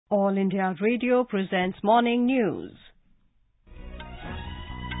All India Radio presents Morning News.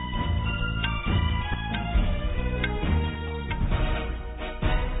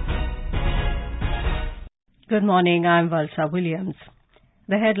 Good morning, I'm Valsa Williams.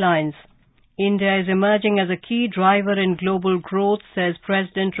 The headlines. India is emerging as a key driver in global growth, says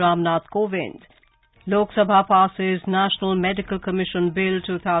President Ram Nath Kovind. Lok Sabha passes National Medical Commission Bill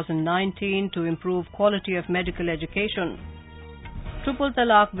 2019 to improve quality of medical education.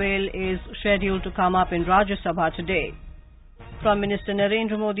 Talaq Bill is scheduled to come up in Rajya Sabha today. Prime Minister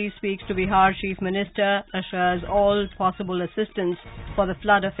Narendra Modi speaks to Bihar Chief Minister, assures all possible assistance for the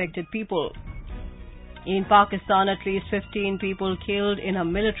flood-affected people. In Pakistan, at least 15 people killed in a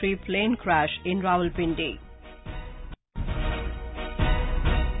military plane crash in Rawalpindi.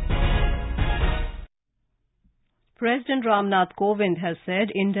 President Ram Nath Kovind has said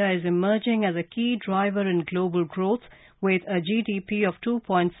India is emerging as a key driver in global growth with a GDP of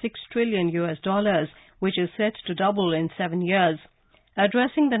 $2.6 trillion, which is set to double in 7 years.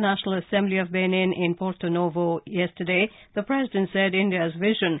 Addressing the National Assembly of Benin in Porto Novo yesterday, the President said India's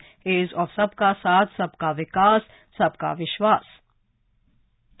vision is of Sabka Saath, Sabka Vikas, Sabka Vishwas.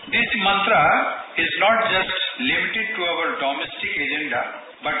 This mantra is not just limited to our domestic agenda,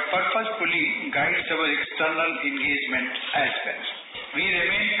 but purposefully guides our external engagement as well. We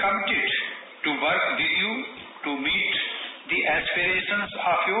remain committed to work with you to meet the aspirations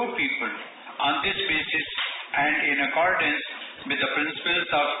of your people on this basis and in accordance with the principles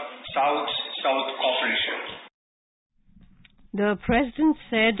of South-South cooperation. The President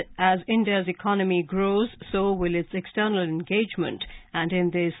said as India's economy grows, so will its external engagement, and in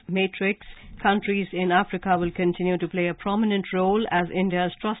this matrix, countries in Africa will continue to play a prominent role as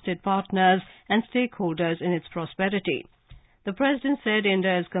India's trusted partners and stakeholders in its prosperity. The President said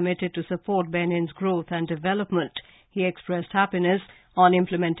India is committed to support Benin's growth and development. He expressed happiness on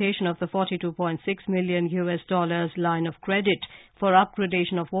implementation of the $42.6 million line of credit for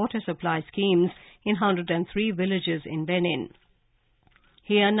upgradation of water supply schemes in 103 villages in Benin.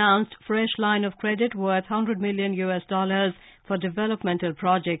 He announced fresh line of credit worth $100 million for developmental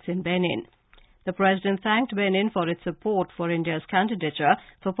projects in Benin. The President thanked Benin for its support for India's candidature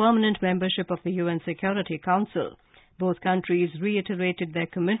for permanent membership of the UN Security Council. Both countries reiterated their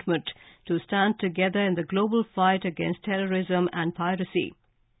commitment to stand together in the global fight against terrorism and piracy.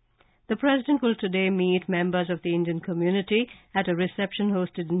 The President will today meet members of the Indian community at a reception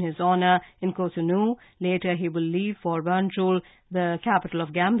hosted in his honor in Cotonou. Later, he will leave for Banjul, the capital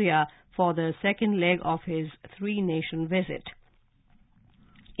of Gambia, for the second leg of his three-nation visit.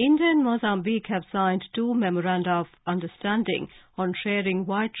 India and Mozambique have signed 2 memoranda of understanding on sharing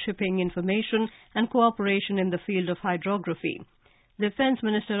white shipping information and cooperation in the field of hydrography. Defence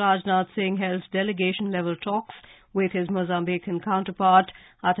Minister Rajnath Singh held delegation-level talks with his Mozambican counterpart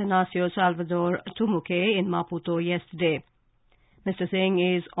Atanasio Salvador Tumuke in Maputo yesterday. Mr.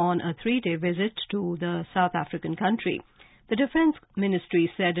 Singh is on a 3-day visit to the South African country. The Defence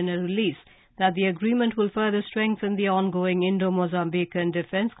Ministry said in a release that the agreement will further strengthen the ongoing Indo-Mozambican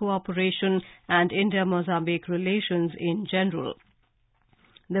defence cooperation and India-Mozambique relations in general.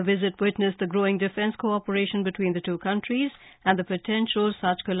 The visit witnessed the growing defence cooperation between the two countries and the potential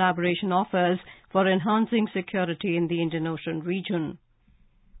such collaboration offers for enhancing security in the Indian Ocean region.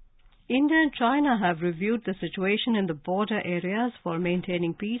 India and China have reviewed the situation in the border areas for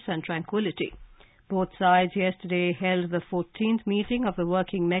maintaining peace and tranquility. Both sides yesterday held the 14th meeting of the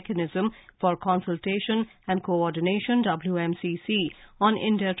Working Mechanism for Consultation and Coordination WMCC on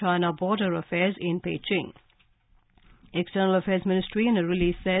India-China border affairs in Beijing. External Affairs Ministry in a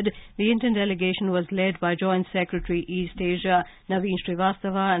release said the Indian delegation was led by Joint Secretary East Asia Naveen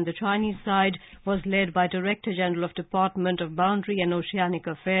Srivastava and the Chinese side was led by Director General of Department of Boundary and Oceanic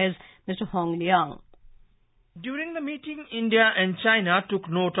Affairs Mr. Hong Liang. During the meeting, India and China took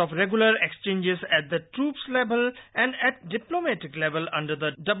note of regular exchanges at the troops level and at diplomatic level under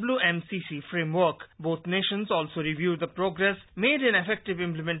the WMCC framework. Both nations also reviewed the progress made in effective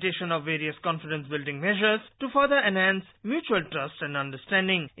implementation of various confidence-building measures to further enhance mutual trust and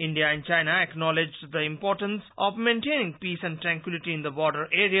understanding. India and China acknowledged the importance of maintaining peace and tranquility in the border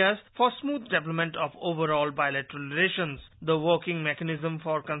areas for smooth development of overall bilateral relations. The Working Mechanism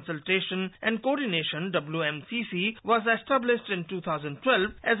for Consultation and Coordination WMCC was established in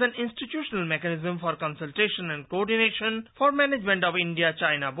 2012 as an institutional mechanism for consultation and coordination for management of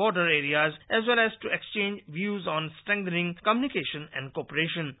India-China border areas as well as to exchange views on strengthening communication and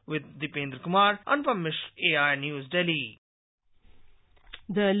cooperation. With Dipendra Kumar, Anupam Mishra, AI News, Delhi.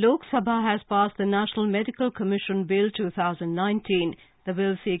 The Lok Sabha has passed the National Medical Commission Bill 2019. The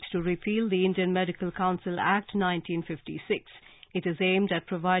bill seeks to repeal the Indian Medical Council Act 1956. It is aimed at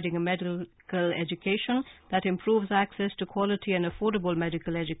providing a medical education that improves access to quality and affordable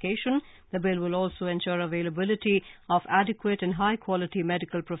medical education. The bill will also ensure availability of adequate and high-quality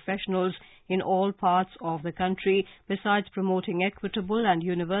medical professionals in all parts of the country, besides promoting equitable and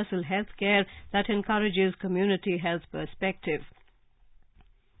universal health care that encourages community health perspective.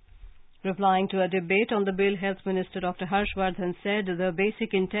 Replying to a debate on the bill, Health Minister Dr. Harshvardhan said the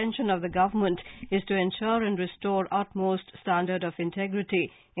basic intention of the government is to ensure and restore utmost standard of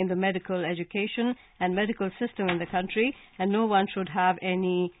integrity in the medical education and medical system in the country, and no one should have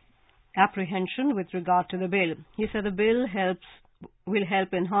any apprehension with regard to the bill. He said the bill will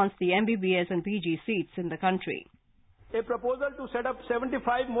help enhance the MBBS and PG seats in the country. A proposal to set up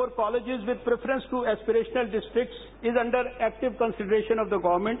 75 more colleges with preference to aspirational districts is under active consideration of the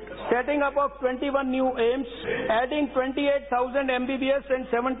government. Setting up of 21 new AIIMS, adding 28,000 MBBS and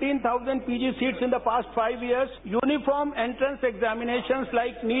 17,000 PG seats in the past 5 years, uniform entrance examinations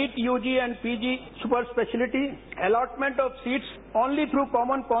like NEET, UG and PG super specialty, allotment of seats only through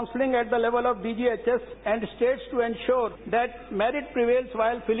common counselling at the level of DGHS and states to ensure that merit prevails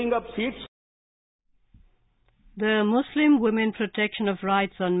while filling up seats. The Muslim Women Protection of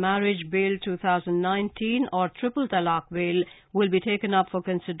Rights on Marriage Bill 2019 or Triple Talaq Bill will be taken up for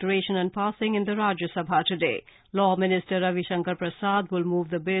consideration and passing in the Rajya Sabha today. Law Minister Ravi Shankar Prasad will move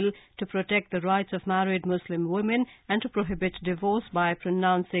the bill to protect the rights of married Muslim women and to prohibit divorce by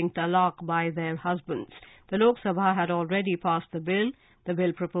pronouncing talaq by their husbands. The Lok Sabha had already passed the bill. The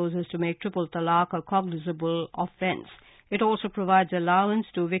bill proposes to make triple talaq a cognizable offence. It also provides allowance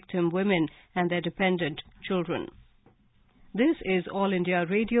to victim women and their dependent children. This is All India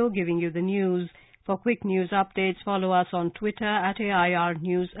Radio giving you the news. For quick news updates, follow us on Twitter at AIR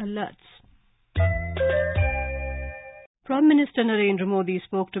News Alerts. Prime Minister Narendra Modi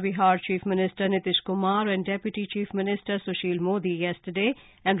spoke to Bihar Chief Minister Nitish Kumar and Deputy Chief Minister Sushil Modi yesterday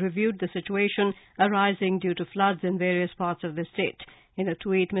and reviewed the situation arising due to floods in various parts of the state. In a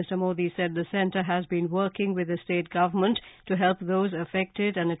tweet, Mr. Modi said the centre has been working with the state government to help those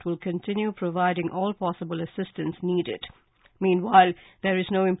affected and it will continue providing all possible assistance needed. Meanwhile, there is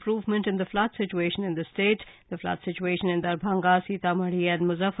no improvement in the flood situation in the state. The flood situation in Darbhanga, Sitamarhi and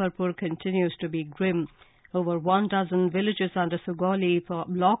Muzaffarpur continues to be grim. Over 12 villages under Sugoli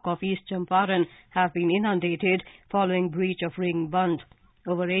block of East Champaran have been inundated following breach of Ring Bund.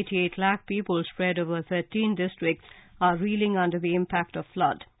 Over 88 lakh people spread over 13 districts are reeling under the impact of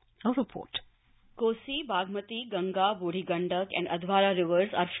flood. A report. Kosi, Bagmati, Ganga, Buri Gandak and Adhwara rivers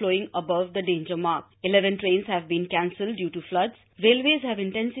are flowing above the danger mark. 11 trains have been cancelled due to floods. Railways have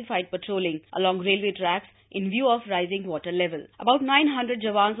intensified patrolling along railway tracks in view of rising water level. About 900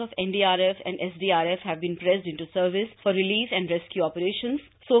 jawans of NDRF and SDRF have been pressed into service for relief and rescue operations.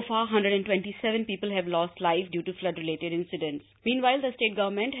 So far, 127 people have lost life due to flood-related incidents. Meanwhile, the state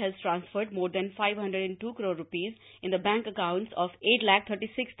government has transferred more than 502 crore rupees in the bank accounts of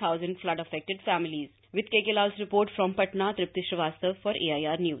 8,36,000 flood-affected families. With KK Lal's report from Patna, Tripti Srivastav for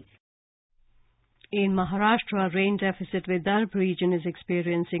AIR News. In Maharashtra, rain deficit Vidarbha region is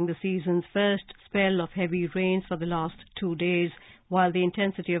experiencing the season's first spell of heavy rains for the last 2 days, while the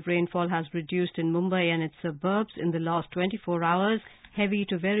intensity of rainfall has reduced in Mumbai and its suburbs in the last 24 hours. Heavy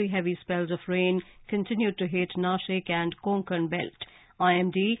to very heavy spells of rain continued to hit Nashik and Konkan belt.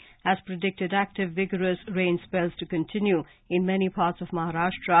 IMD has predicted active vigorous rain spells to continue in many parts of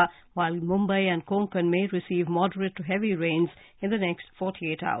Maharashtra, while Mumbai and Konkan may receive moderate to heavy rains in the next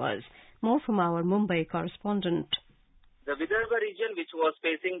 48 hours. More from our Mumbai correspondent. The Vidarbha region, which was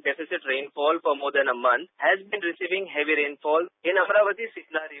facing deficit rainfall for more than a month, has been receiving heavy rainfall. In Amravati,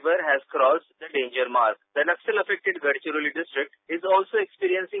 Sitna River has crossed the danger mark. The Naxal-affected Gadchiroli district is also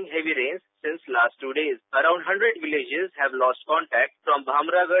experiencing heavy rains since last 2 days. Around 100 villages have lost contact from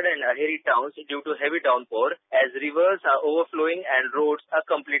Bhamragad and Aheri towns due to heavy downpour, as rivers are overflowing and roads are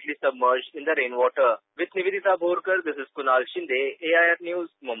completely submerged in the rainwater. With Nivedita Borkar, this is Kunal Shinde, AIR News,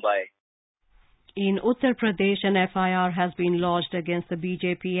 Mumbai. In Uttar Pradesh, an FIR has been lodged against the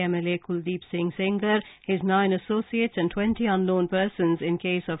BJP MLA Kuldeep Singh Sengar, his 9 associates and 20 unknown persons in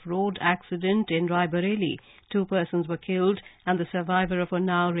case of road accident in Raebareli. 2 persons were killed and the survivor of a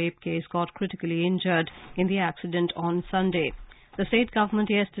Unnao rape case got critically injured in the accident on Sunday. The state government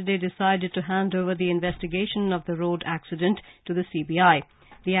yesterday decided to hand over the investigation of the road accident to the CBI.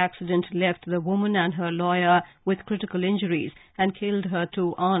 The accident left the woman and her lawyer with critical injuries and killed her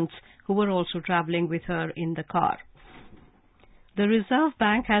 2 aunts, who were also travelling with her in the car. The Reserve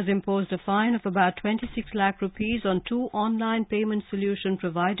Bank has imposed a fine of about 26 lakh rupees on 2 online payment solution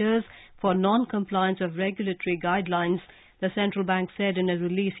providers for non-compliance of regulatory guidelines. The central bank said in a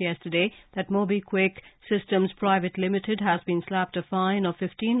release yesterday that MobiKwik Systems Private Limited has been slapped a fine of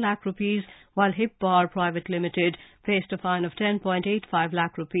 15 lakh rupees, while HipBar Private Limited faced a fine of 10.85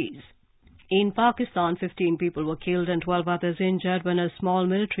 lakh rupees. In Pakistan, 15 people were killed and 12 others injured when a small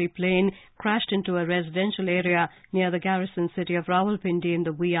military plane crashed into a residential area near the garrison city of Rawalpindi in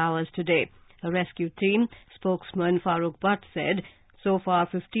the wee hours today. A rescue team spokesman Farooq Butt said so far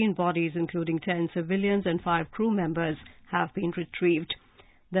 15 bodies, including 10 civilians and 5 crew members, have been retrieved.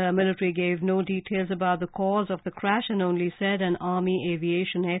 The military gave no details about the cause of the crash and only said an army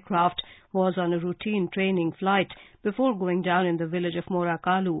aviation aircraft was on a routine training flight before going down in the village of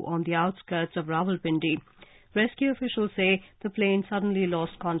Morakalu on the outskirts of Rawalpindi. Rescue officials say the plane suddenly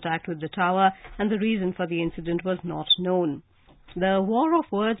lost contact with the tower and the reason for the incident was not known. The war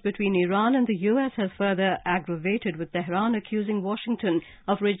of words between Iran and the U.S. has further aggravated, with Tehran accusing Washington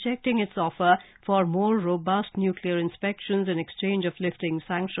of rejecting its offer for more robust nuclear inspections in exchange of lifting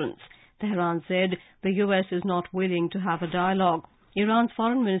sanctions. Tehran said the U.S. is not willing to have a dialogue. Iran's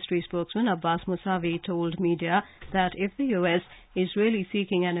Foreign Ministry spokesman Abbas Mousavi told media that if the U.S. is really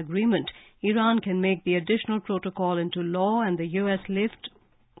seeking an agreement, Iran can make the additional protocol into law and the U.S. lift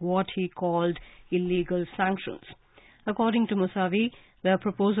what he called illegal sanctions. According to Mousavi, the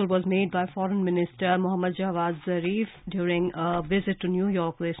proposal was made by Foreign Minister Mohammad Javad Zarif during a visit to New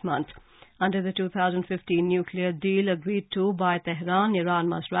York this month. Under the 2015 nuclear deal agreed to by Tehran, Iran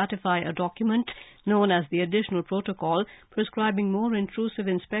must ratify a document known as the Additional Protocol, prescribing more intrusive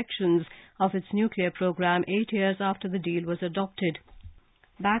inspections of its nuclear program 8 years after the deal was adopted.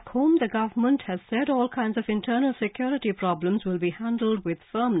 Back home, the government has said all kinds of internal security problems will be handled with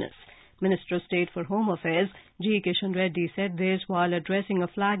firmness. Minister of State for Home Affairs G. Kishan Reddy said this while addressing a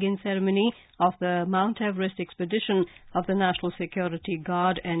flag-in ceremony of the Mount Everest expedition of the National Security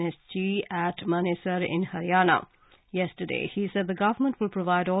Guard NSG at Manesar in Haryana. Yesterday, he said the government will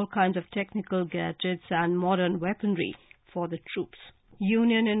provide all kinds of technical gadgets and modern weaponry for the troops.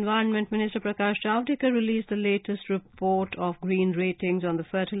 Union Environment Minister Prakash Javadekar released the latest report of green ratings on the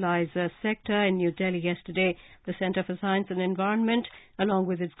fertilizer sector in New Delhi yesterday. The Centre for Science and Environment, along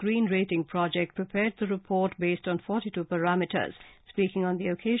with its green rating project, prepared the report based on 42 parameters. Speaking on the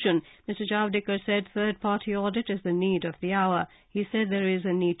occasion, Mr. Javadekar said third-party audit is the need of the hour. He said there is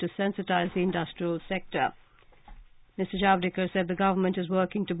a need to sensitize the industrial sector. Mr. Javadekar said the government is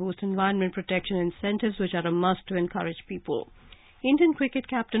working to boost environment protection incentives, which are a must to encourage people. Indian cricket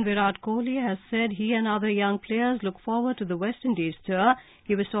captain Virat Kohli has said he and other young players look forward to the West Indies tour.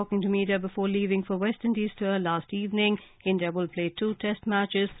 He was talking to media before leaving for West Indies tour last evening. India will play 2 test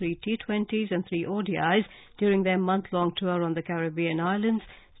matches, 3 T20s and 3 ODIs during their month-long tour on the Caribbean islands,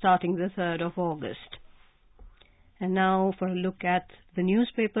 starting the 3rd of August. And now for a look at the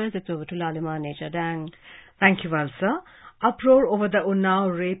newspapers, it's over to Lalima Nechadang. Thank you, Valsa. Uproar over the Unnao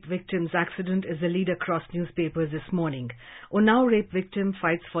rape victim's accident is the lead across newspapers this morning. Unnao rape victim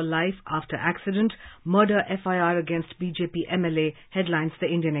fights for life after accident. Murder FIR against BJP MLA headlines the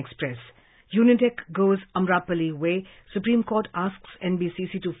Indian Express. Unitech goes Amrapali way. Supreme Court asks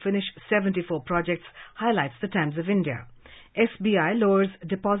NBCC to finish 74 projects, highlights the Times of India. SBI lowers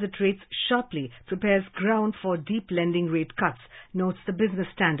deposit rates sharply, prepares ground for deep lending rate cuts, notes the Business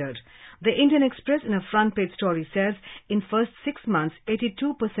Standard. The Indian Express in a front-page story says, in first 6 months,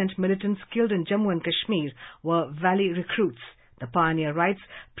 82% militants killed in Jammu and Kashmir were Valley recruits. The Pioneer writes,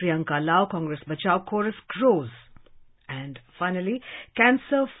 Priyanka Lau Congress Bachao chorus grows. And finally,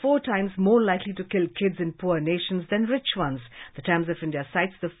 cancer 4 times more likely to kill kids in poor nations than rich ones. The Times of India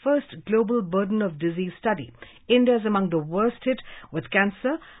cites the first global burden of disease study. India is among the worst hit with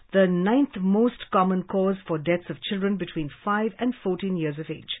cancer, the 9th most common cause for deaths of children between 5 and 14 years of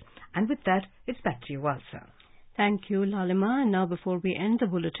age. And with that, it's back to you, Valsa. Thank you, Lalima. And now before we end the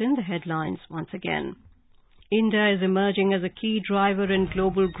bulletin, the headlines once again. India is emerging as a key driver in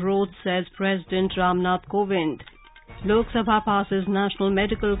global growth, says President Ram Nath Kovind. Lok Sabha passes National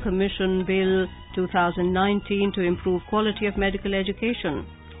Medical Commission Bill 2019 to improve quality of medical education.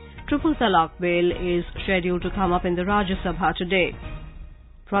 Triple Talaq Bill is scheduled to come up in the Rajya Sabha today.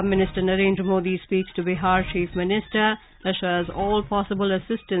 Prime Minister Narendra Modi speaks to Bihar Chief Minister, assures all possible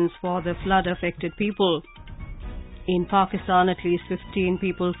assistance for the flood-affected people. In Pakistan, at least 15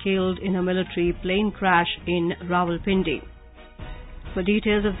 people killed in a military plane crash in Rawalpindi. For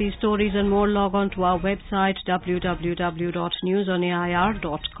details of these stories and more, log on to our website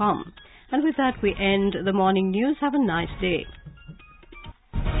www.newsonair.com. And with that, we end the morning news. Have a nice day.